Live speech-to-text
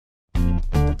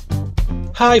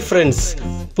Hi friends,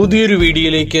 പുതിയൊരു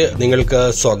വീഡിയോയിലേക്ക് നിങ്ങൾക്ക്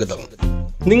സ്വാഗതം.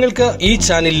 നിങ്ങൾക്ക് ഈ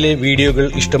ചാനലിലെ വീഡിയോകൾ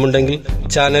ഇഷ്ടമുണ്ടെങ്കിൽ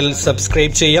ചാനൽ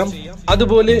സബ്സ്ക്രൈബ് ചെയ്യാം.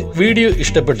 അതുപോലെ വീഡിയോ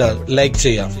ഇഷ്ടപ്പെട്ടാൽ ലൈക്ക്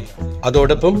ചെയ്യാം.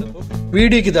 അതോടൊപ്പം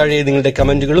വീഡിയോയ്ക്ക് താഴെ നിങ്ങളുടെ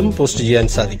കമന്റുകളും പോസ്റ്റ് ചെയ്യാൻ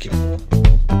സാധിക്കും.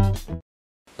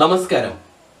 നമസ്കാരം,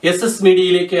 SS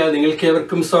മീഡിയയിലേക്ക് നിങ്ങൾക്ക്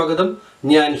ഏവർക്കും സ്വാഗതം.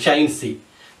 ഞാൻ ഷൈൻസി.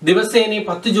 ദിവസേന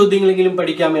 10 ചോദ്യങ്ങളെങ്കിലും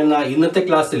പഠിക്കാം എന്ന ഇന്നത്തെ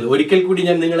ക്ലാസ്സിൽ ഒരിക്കൽ കൂടി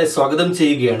ഞാൻ നിങ്ങളെ സ്വാഗതം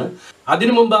ചെയ്യുകയാണ്.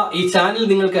 അതിനു മുമ്പ് ഈ ചാനൽ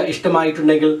നിങ്ങൾക്ക്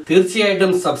ഇഷ്ടമായിട്ടുണ്ടെങ്കിൽ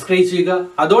തീർച്ചയായിട്ടും സബ്സ്ക്രൈബ് ചെയ്യുക.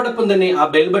 അതോടൊപ്പം തന്നെ ആ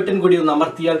ബെൽ ബട്ടൺ കൂടി ഒന്ന്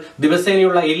അമർത്തിയാൽ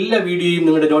ദിവസേനയുള്ള എല്ലാ വീഡിയോയും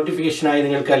നിങ്ങളുടെ നോട്ടിഫിക്കേഷനായി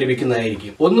നിങ്ങൾക്ക്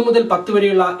ലഭിക്കുന്നതായിരിക്കും. 1 മുതൽ 10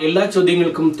 വരെയുള്ള എല്ലാ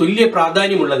ചോദ്യങ്ങൾക്കും തുല്യ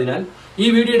പ്രാധാന്യമുള്ളതിനാൽ ഈ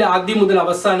വീഡിയോയുടെ ആദ്യം മുതൽ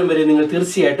അവസാനം വരെ നിങ്ങൾ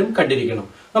തീർച്ചയായിട്ടും കണ്ടിരിക്കണം.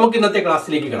 നമുക്ക് ഇന്നത്തെ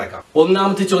ക്ലാസ്സിലേക്ക് കിടക്കാം.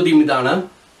 ഒന്നാമത്തെ ചോദ്യം ഇതാണ്.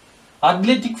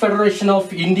 അത്ലറ്റിക് ഫെഡറേഷൻ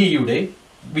ഓഫ് ഇന്ത്യയുടെ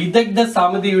വിദഗ്ധ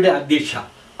സമിതിയുടെ അധ്യക്ഷ.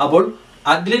 അപ്പോൾ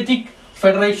അത്ലറ്റിക്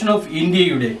ഫെഡറേഷൻ ഓഫ്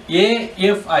ഇന്ത്യയുടെ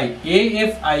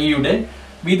AFIയുടെ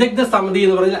വിദഗ്ധ സമിതി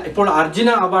എന്ന് പറഞ്ഞാൽ ഇപ്പോൾ അർജുന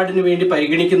അവാർഡിന് വേണ്ടി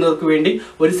പരിഗണിക്കുന്നവർക്ക് വേണ്ടി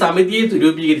ഒരു സമിതിയെ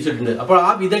രൂപീകരിച്ചിട്ടുണ്ട്. അപ്പോൾ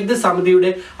ആ വിദഗ്ധ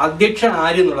സമിതിയുടെ അധ്യക്ഷ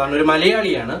ആരെന്നുള്ളതാണ്, ഒരു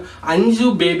മലയാളിയാണ്. അഞ്ജു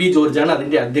ബേബി ജോർജ് ആണ്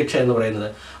അതിന്റെ അധ്യക്ഷ എന്ന് പറയുന്നത്.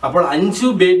 അപ്പോൾ അഞ്ജു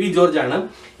ബേബി ജോർജ് ആണ്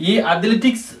ഈ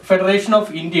അത്ലറ്റിക്സ് ഫെഡറേഷൻ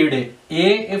ഓഫ് ഇന്ത്യയുടെ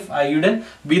AFIയുടെ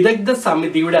വിദഗ്ധ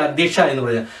സമിതിയുടെ അധ്യക്ഷ എന്ന്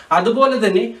പറയുന്നത്. അതുപോലെ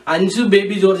തന്നെ അഞ്ജു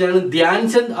ബേബി ജോർജ് ആണ്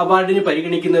ധ്യാൻചന്ദ് അവാർഡിന്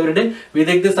പരിഗണിക്കുന്നവരുടെ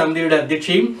വിദഗ്ധ സമിതിയുടെ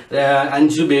അധ്യക്ഷയും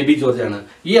അഞ്ജു ബേബി ജോർജ് ആണ്.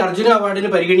 ഈ അർജുന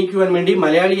അവാർഡിന് പരിഗണിക്കുവാൻ വേണ്ടി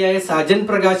മലയാളിയായ സജൻ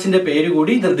പ്രകാശിന്റെ പേര്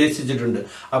കൂടി നിർദ്ദേശിച്ചിട്ടുണ്ട്.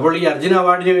 അപ്പോൾ ഈ അർജുന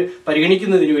അവാർഡിന്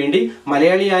പരിഗണിക്കുന്നതിന് വേണ്ടി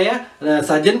മലയാളിയായ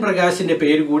സജൻ പ്രകാശിന്റെ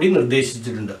പേര് കൂടി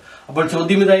നിർദ്ദേശിച്ചിട്ടുണ്ട്. അപ്പോൾ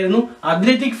ചോദ്യം ഇതായിരുന്നു.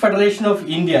 അത്ലറ്റിക് ഫെഡറേഷൻ ഓഫ്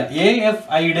ഇന്ത്യ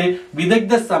AFIയുടെ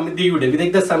വിദഗ്ധ സമിതി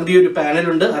ഒരു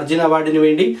പാനലുണ്ട് അർജുന അവാർഡിന്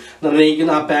വേണ്ടി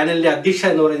നിർണ്ണയിക്കുന്ന. ആ പാനലിന്റെ അധ്യക്ഷ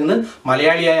എന്ന് പറയുന്നത്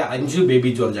മലയാളിയായ അഞ്ജു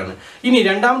ബേബി ജോർജ് ആണ്. ഇനി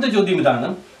രണ്ടാമത്തെ ചോദ്യം ഇതാണ്.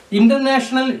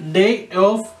 International day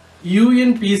of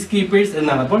UN piece keepers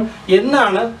എന്നാണ്. അപ്പോൾ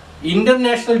എന്നാണ്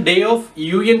international day of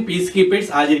UN piece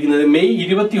keepers ആചരിക്കുന്നത്? May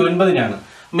 29-നാണ്.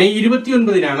 May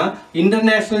 29-നാണ്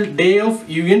international day of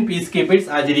UN piece keepers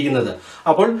ആചരിക്കുന്നത്.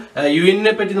 അപ്പോൾ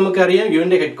UN-നെ പറ്റി നമുക്കറിയാം.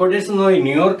 UN-ന്റെ ഹെഡ്ക്വാർട്ടേഴ്സ് എന്ന് പറയുന്നത്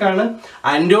ന്യൂയോർക്കാണ്.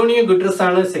 അന്റോണിയോ ഗുട്ടറസ്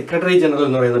ആണ് സെക്രട്ടറി ജനറൽ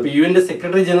എന്ന് പറയുന്നത്. അപ്പോൾ UN-ന്റെ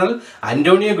സെക്രട്ടറി ജനറൽ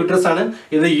അന്റോണിയോ ഗുട്ടറസ് ആണ്.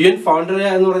 ഇത് UN ഫൗണ്ടർ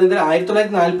എന്ന് പറയുന്നത്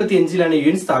 1945-ലാണ്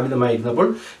UN സ്ഥാപിതമായിരുന്നത്. അപ്പോൾ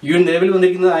UN നിലവിൽ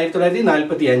വന്നിരിക്കുന്നത്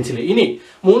 1945-ൽ. ഇനി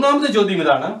മൂന്നാമത്തെ ചോദ്യം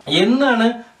ഇതാണ്. എന്നാണ്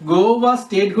ഗോവ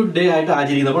സ്റ്റേറ്റ് ഹുഡ് ഡേ ആയിട്ട്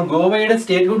ആചരിക്കുന്നത്? അപ്പോൾ ഗോവയുടെ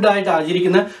സ്റ്റേറ്റ് ഹുഡ് ആയിട്ട്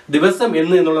ആചരിക്കുന്ന ദിവസം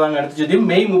എന്ന് എന്നുള്ളതാണ് അടുത്ത ചോദ്യം.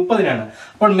 മെയ് 30-നാണ്.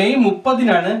 അപ്പോൾ മെയ്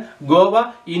 30-നാണ് ഗോവ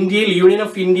യൂണിയൻ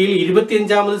ഓഫ് ഇന്ത്യയിൽ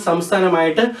 25ാമത്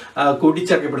സംസ്ഥാനമായിട്ട്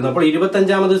കൂട്ടിച്ചേർക്കപ്പെടുന്നത്. അപ്പോൾ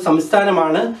 25ാമത്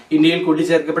സംസ്ഥാനമാണ് ഇന്ത്യയിൽ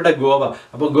കൂട്ടിച്ചേർക്കപ്പെട്ട ഗോവ.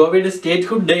 അപ്പോൾ ഗോവയുടെ സ്റ്റേറ്റ്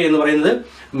ഹുഡ് ഡേ എന്ന് പറയുന്നത്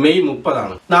മെയ്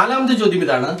 30-ആണ്. നാലാമത്തെ ചോദ്യം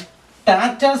ഇതാണ്.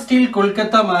 ടാറ്റ സ്റ്റീൽ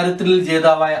കൊൽക്കത്ത മാരത്തണിൽ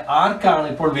ജേതാവായ ആർക്കാണ്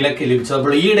ഇപ്പോൾ വിലക്ക് ലഭിച്ചത്?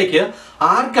 അപ്പോൾ ഈയിടയ്ക്ക്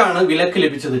ആർക്കാണ് വിലക്ക്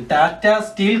ലഭിച്ചത്? ടാറ്റ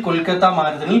സ്റ്റീൽ കൊൽക്കത്ത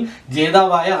മാരത്തണിൽ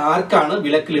ജേതാവായ ആർക്കാണ്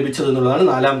വിലക്ക് ലഭിച്ചത് എന്നുള്ളതാണ്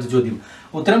നാലാമത്തെ ചോദ്യം.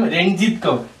 ഉത്തരം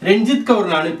രഞ്ജിത്ത്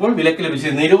കൗറിനാണ് ഇപ്പോൾ വിലക്ക്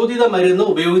ലഭിച്ചത്. നിരോധിത മരുന്ന്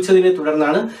ഉപയോഗിച്ചതിനെ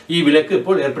തുടർന്നാണ് ഈ വിലക്ക്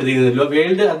ഇപ്പോൾ ഏർപ്പെടുത്തിയിരിക്കുന്നത്.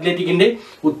 വേൾഡ് അത്ലറ്റിക്കിന്റെ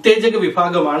ഉത്തേജക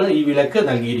വിഭാഗമാണ് ഈ വിലക്ക്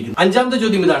നൽകിയിരിക്കുന്നത്. അഞ്ചാമത്തെ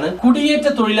ചോദ്യം ഇതാണ്. കുടിയേറ്റ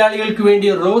തൊഴിലാളികൾക്ക് വേണ്ടി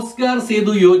റോസ്ഗാർ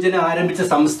സേതു യോജന ആരംഭിച്ച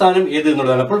സംസ്ഥാനം ഏത്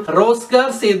എന്നുള്ളതാണ്. അപ്പോൾ റോസ്ഗാർ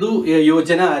സേതു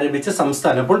യോജന ആരംഭിച്ച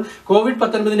സംസ്ഥാനം, അപ്പോൾ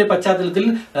കോവിഡ്-19ന്റെ പശ്ചാത്തലത്തിൽ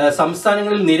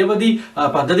സംസ്ഥാനങ്ങളിൽ നിരവധി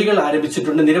പദ്ധതികൾ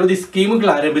ആരംഭിച്ചിട്ടുണ്ട്, നിരവധി സ്കീമുകൾ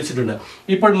ആരംഭിച്ചിട്ടുണ്ട്.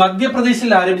 ഇപ്പോൾ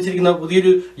മധ്യപ്രദേശിൽ ആരംഭിച്ചിരിക്കുന്ന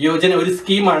പുതിയൊരു യോജന, ഒരു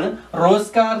സ്കീമാണ്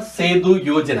റോസ്ഗാർ സേതു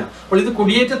യോജന. അപ്പോൾ ഇത്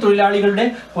കുടിയേറ്റ തൊഴിലാളികളുടെ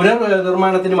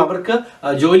പുനർനിർമ്മാണത്തിനും അവർക്ക്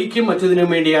ജോലിക്കും മറ്റതിനും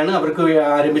വേണ്ടിയാണ് അവർക്ക്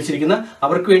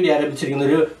വേണ്ടി ആരംഭിച്ചിരിക്കുന്ന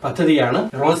ഒരു പദ്ധതിയാണ്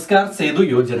റോസ്ഗാർ സേതു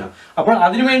യോജന. അപ്പോൾ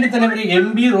അതിനുവേണ്ടി തന്നെ ഒരു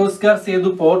MB റോസ്ഗാർ സേതു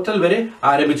പോർട്ടൽ വരെ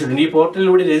ആരംഭിച്ചിട്ടുണ്ട്. ഈ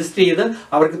പോർട്ടലിലൂടെ രജിസ്റ്റർ ചെയ്ത്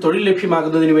അവർക്ക് തൊഴിൽ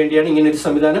ലഭ്യമാകുന്നതിന് വേണ്ടിയാണ് ഇങ്ങനെ ഒരു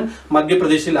സംവിധാനം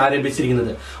മധ്യപ്രദേശിൽ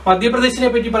ആരംഭിച്ചിരിക്കുന്നത്.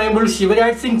 മധ്യപ്രദേശിനെ പറ്റി പറയുമ്പോൾ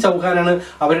ശിവരാജ് സിംഗ് ചൗഹാനാണ്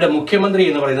അവരുടെ മുഖ്യമന്ത്രി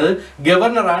എന്ന് പറയുന്നത്.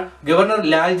 ഗവർണർ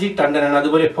ലാൽജി ടണ്ടനാണ്.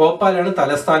 അതുപോലെ ഭോപ്പാലാണ്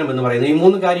തലസ്ഥാനം എന്ന് പറയുന്നത്. ഈ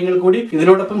 3 കാര്യങ്ങൾ കൂടി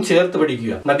ഇതിനോടൊപ്പം ചേർത്ത്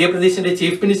പഠിക്കുക. മധ്യപ്രദേശിന്റെ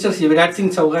chief minister Shivraj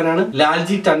Singh ചൗഹാനാണ്.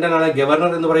 Lalji ടണ്ടനാണ്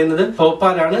governor എന്ന് പറയുന്നത്.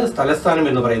 ഭോപ്പാലാണ് തലസ്ഥാനം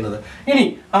എന്ന് പറയുന്നത്. ഇനി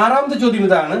ആറാമത്തെ ചോദ്യം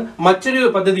ഇതാണ്. മറ്റൊരു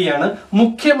പദ്ധതിയാണ്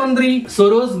മുഖ്യമന്ത്രി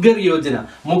സ്വരോസ്ഗർ യോജന.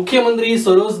 മുഖ്യമന്ത്രി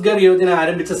സ്വരോസ്ഗർ യോജന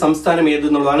ആരംഭിച്ച സംസ്ഥാനം ഏത്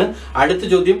എന്നുള്ളതാണ് അടുത്ത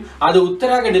ചോദ്യം. അത്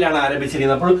ഉത്തരാഖണ്ഡിലാണ്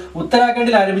ആരംഭിച്ചിരിക്കുന്നത്. അപ്പോൾ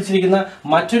ഉത്തരാഖണ്ഡിൽ ആരംഭിച്ചിരിക്കുന്ന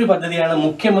മറ്റൊരു പദ്ധതിയാണ്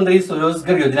മുഖ്യമന്ത്രി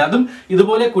സ്വരോസ്ഗർ യോജന. അതും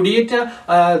ഇതുപോലെ കുടിയേറ്റ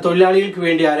തൊഴിലാളികൾക്ക്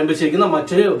വേണ്ടി ആരംഭിച്ചിരിക്കുന്ന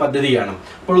മറ്റൊരു പദ്ധതിയാണ്.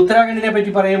 അപ്പോൾ ഉത്തരാഖണ്ഡിനെ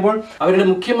പറ്റി പറയുമ്പോൾ അവരുടെ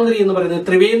മുഖ്യമന്ത്രി എന്ന് പറയുന്നത്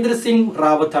ത്രിവേന്ദ്ര സിംഗ്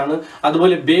റാവത്ത് ആണ്.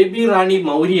 അതുപോലെ ബേബി റാണി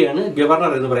മൗര്യയാണ്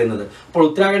ഗവർണർ എന്ന് പറയുന്നത്. അപ്പോൾ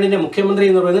ഉത്തരാഖണ്ഡിന്റെ മുഖ്യമന്ത്രി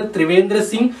എന്ന് പറയുന്നത് ത്രിവേന്ദ്ര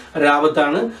സിംഗ് റാവത്ത്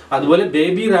ആണ്. അതുപോലെ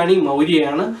ബേബി റാണി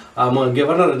മൗര്യയാണ്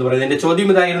ഗവർണർ എന്ന് പറയുന്നത്. എന്റെ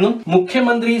ചോദ്യം ഇതായിരുന്നു.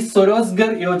 മുഖ്യമന്ത്രി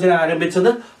സ്വരോസ്ഗർ യോജന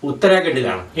ആരംഭിച്ചത്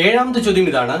ഉത്തരാഖണ്ഡിലാണ്. ഏഴാമത്തെ ചോദ്യം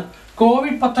ഇതാണ്.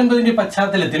 കോവിഡ്-19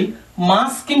 പശ്ചാത്തലത്തിൽ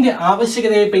മാസ്കിന്റെ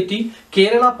ആവശ്യകതയെ പറ്റി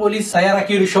കേരള പോലീസ്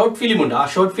തയ്യാറാക്കിയ ഒരു ഷോർട്ട് ഫിലിം ഉണ്ട്. ആ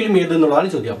ഷോർട്ട് ഫിലിം ഏതെന്നുള്ളതാണ്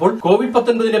ചോദ്യം. അപ്പോൾ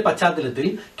കോവിഡ്-19 പശ്ചാത്തലത്തിൽ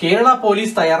കേരള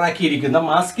പോലീസ് തയ്യാറാക്കിയിരിക്കുന്ന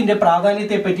മാസ്കിന്റെ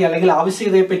പ്രാധാന്യത്തെ പറ്റി അല്ലെങ്കിൽ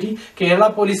ആവശ്യകതയെ പറ്റി കേരള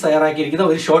പോലീസ് തയ്യാറാക്കിയിരിക്കുന്ന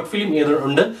ഒരു ഷോർട്ട് ഫിലിം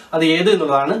ഉണ്ട്. അത് ഏത്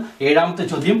എന്നുള്ളതാണ് 7ാമത്തെ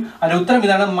ചോദ്യം. അതിന്റെ ഉത്തരം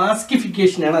ഇതാണ്,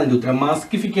 മാസ്കിഫിക്കേഷൻ ആണ് അതിന്റെ ഉത്തരം.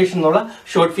 മാസ്കിഫിക്കേഷൻ എന്നുള്ള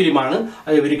ഷോർട്ട് ഫിലിമാണ്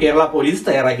ഇവർ കേരള പോലീസ്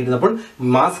തയ്യാറാക്കിയിരുന്നത്. അപ്പോൾ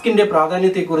മാസ്കിന്റെ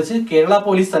പ്രാധാന്യത്തെക്കുറിച്ച് കേരള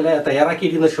പോലീസ്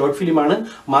തയ്യാറാക്കിയിരിക്കുന്ന ഷോർട്ട് ഫിലിമാണ്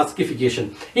മാസ്കിഫിക്കേഷൻ.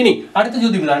 ഇനി അടുത്ത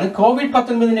ചോദ്യം ഇതാണ്,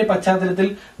 കോവിഡ്-19 പശ്ചാത്തലത്തിൽ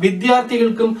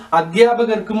വിദ്യാർത്ഥികൾക്കും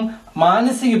അധ്യാപകർക്കും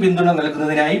മാനസിക പിന്തുണ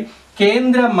നൽകുന്നതിനായി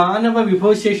കേന്ദ്ര മാനവ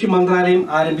വിഭവശേഷി മന്ത്രാലയം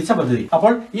ആരംഭിച്ച പദ്ധതി.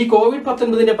 അപ്പോൾ ഈ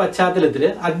കോവിഡ്-19 പശ്ചാത്തലത്തിൽ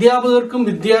അധ്യാപകർക്കും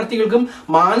വിദ്യാർത്ഥികൾക്കും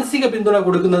മാനസിക പിന്തുണ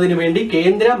കൊടുക്കുന്നതിന് വേണ്ടി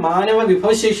കേന്ദ്ര മാനവ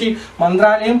വിഭവശേഷി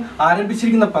മന്ത്രാലയം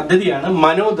ആരംഭിച്ചിരിക്കുന്ന പദ്ധതിയാണ്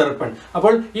മനോദർപ്പൺ.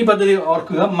 അപ്പോൾ ഈ പദ്ധതി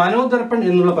ഓർക്കുക, മനോദർപ്പൺ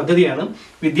എന്നുള്ള പദ്ധതിയാണ്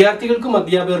വിദ്യാർത്ഥികൾക്കും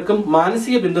അധ്യാപകർക്കും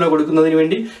മാനസിക പിന്തുണ കൊടുക്കുന്നതിന്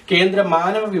വേണ്ടി കേന്ദ്ര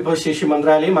മാനവ വിഭവശേഷി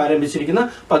മന്ത്രാലയം ആരംഭിച്ചിരിക്കുന്ന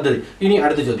പദ്ധതി. ഇനി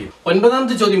അടുത്ത ചോദ്യം,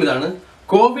 9ാമത്തെ ചോദ്യം ഇതാണ്,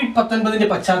 കോവിഡ്-19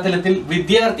 പശ്ചാത്തലത്തിൽ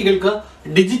വിദ്യാർത്ഥികൾക്ക്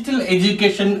ഡിജിറ്റൽ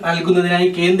എഡ്യൂക്കേഷൻ നൽകുന്നതിനായി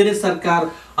കേന്ദ്ര സർക്കാർ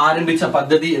ആരംഭിച്ച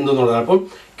പദ്ധതി എന്നുള്ളതാണ്. അപ്പോൾ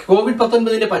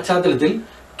കോവിഡ്-19 പശ്ചാത്തലത്തിൽ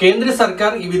കേന്ദ്ര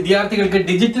സർക്കാർ ഈ വിദ്യാർത്ഥികൾക്ക്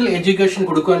ഡിജിറ്റൽ എഡ്യൂക്കേഷൻ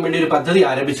കൊടുക്കുവാൻ വേണ്ടി ഒരു പദ്ധതി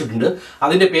ആരംഭിച്ചിട്ടുണ്ട്.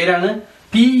 അതിന്റെ പേരാണ്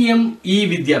PM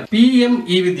e-vidya. PM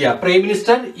e-vidya, prime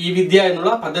minister e-vidya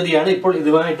എന്നുള്ള പദ്ധതിയാണ് ഇപ്പോൾ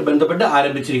ഇതുമായിട്ട് ബന്ധപ്പെട്ട്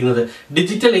ആരംഭിച്ചിരിക്കുന്നത്,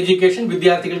 ഡിജിറ്റൽ എഡ്യൂക്കേഷൻ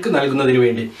വിദ്യാർത്ഥികൾക്ക് നൽകുന്നതിന്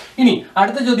വേണ്ടി. ഇനി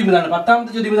അടുത്ത ചോദ്യം ഇതാണ്,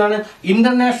 10ാമത്തെ ചോദ്യം ഇതാണ്,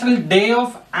 international day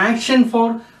of action for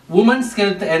women's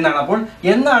health എന്നാണ്. അപ്പോൾ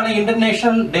എന്നാണ്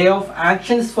international day of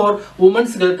actions four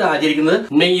women's health ആചരിക്കുന്നത്?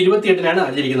 മെയ് 28-നാണ്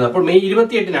ആചരിക്കുന്നത്. അപ്പോൾ May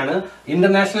 28-നാണ്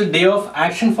international day of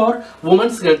action for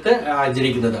women's health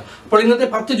ആചരിക്കുന്നത്. അപ്പോൾ ഇന്നത്തെ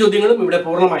 10 ചോദ്യങ്ങളും ഇവിടെ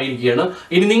പൂർണ്ണമായിരിക്കുകയാണ്.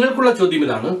 ഇനി നിങ്ങൾക്കുള്ള ചോദ്യം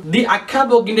ഇതാണ്, ദി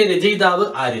അക്കാബോഗിന്റെ രചയിതാവ്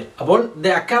ആര്? അപ്പോൾ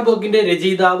ദി അക്കാബോഗിന്റെ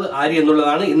രചയിതാവ് ആര്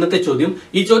എന്നുള്ളതാണ് ഇന്നത്തെ ചോദ്യം.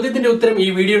 ഈ ചോദ്യത്തിന്റെ ഉത്തരം ഈ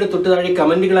വീഡിയോയുടെ തൊട്ടുതാഴെ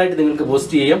കമന്റുകളായിട്ട് നിങ്ങൾക്ക്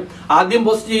പോസ്റ്റ് ചെയ്യാം. ആദ്യം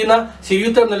പോസ്റ്റ് ചെയ്യുന്ന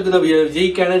ശരിയുത്തരം നൽകുന്ന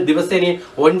വിജയിക്കാണ് ദിവസേന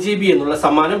 1 GB എന്നുള്ള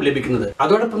സമ്മാനം ലഭിക്കുന്നത്.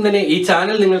 അതോടൊപ്പം തന്നെ ഈ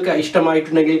ചാനൽ നിങ്ങൾക്ക്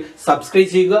ഇഷ്ടമായിട്ടുണ്ടെങ്കിൽ സബ്സ്ക്രൈബ്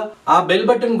ചെയ്യുക. ആ ബെൽ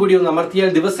ബട്ടൺ കൂടി ഒന്ന് അമർത്തിയാൽ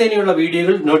ദിവസേനയുള്ള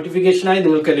വീഡിയോകൾ നോട്ടിഫിക്കേഷനായി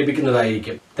നിങ്ങൾക്ക്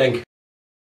ലഭിക്കുന്നതായിരിക്കും. Thank you.